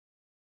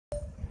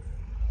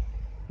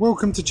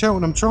Welcome to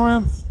Cheltenham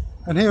Triumph,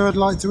 and here I'd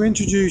like to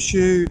introduce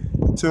you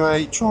to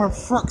a Triumph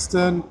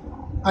Thruxton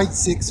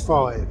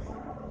 865.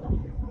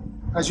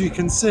 As you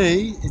can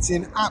see, it's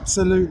in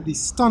absolutely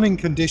stunning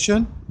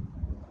condition.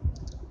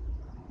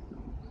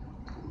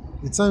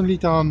 It's only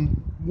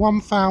done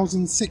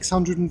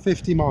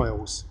 1,650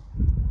 miles.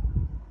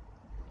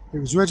 It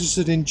was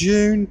registered in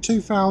June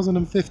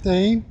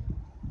 2015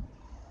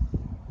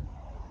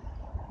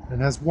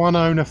 and has one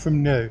owner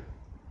from new.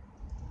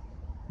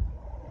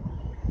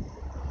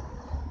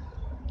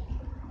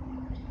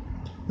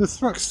 The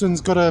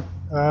Thruxton's got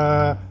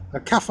a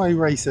cafe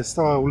racer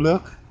style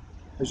look,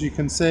 as you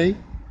can see.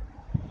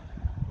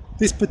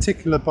 This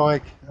particular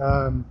bike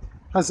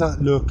has that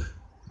look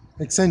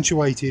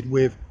accentuated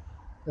with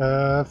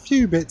a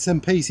few bits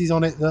and pieces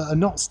on it that are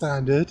not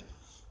standard,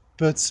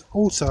 but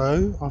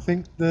also I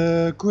think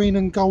the green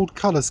and gold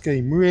colour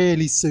scheme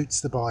really suits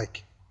the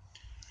bike.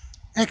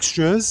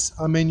 Extras,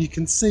 I mean, you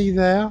can see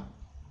there,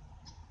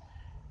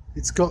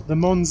 it's got the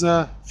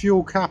Monza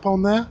fuel cap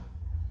on there.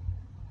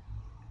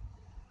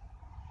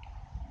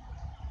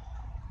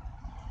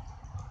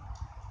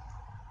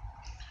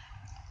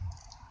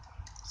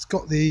 It's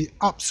got the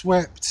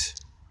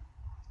upswept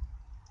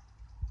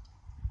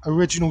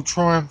original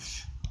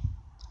Triumph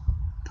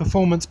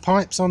performance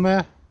pipes on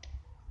there,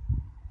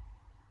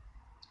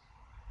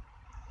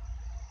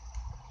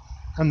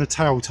 and the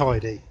tail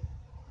tidy.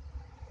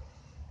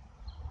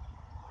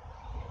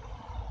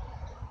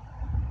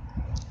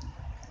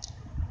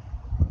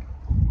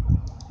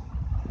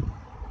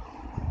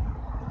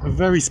 A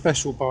very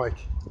special bike.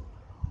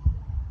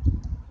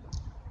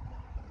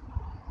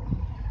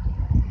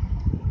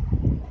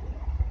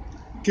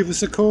 Give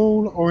us a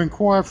call or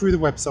inquire through the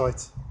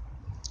website.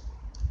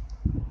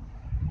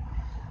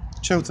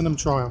 Cheltenham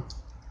Triumph.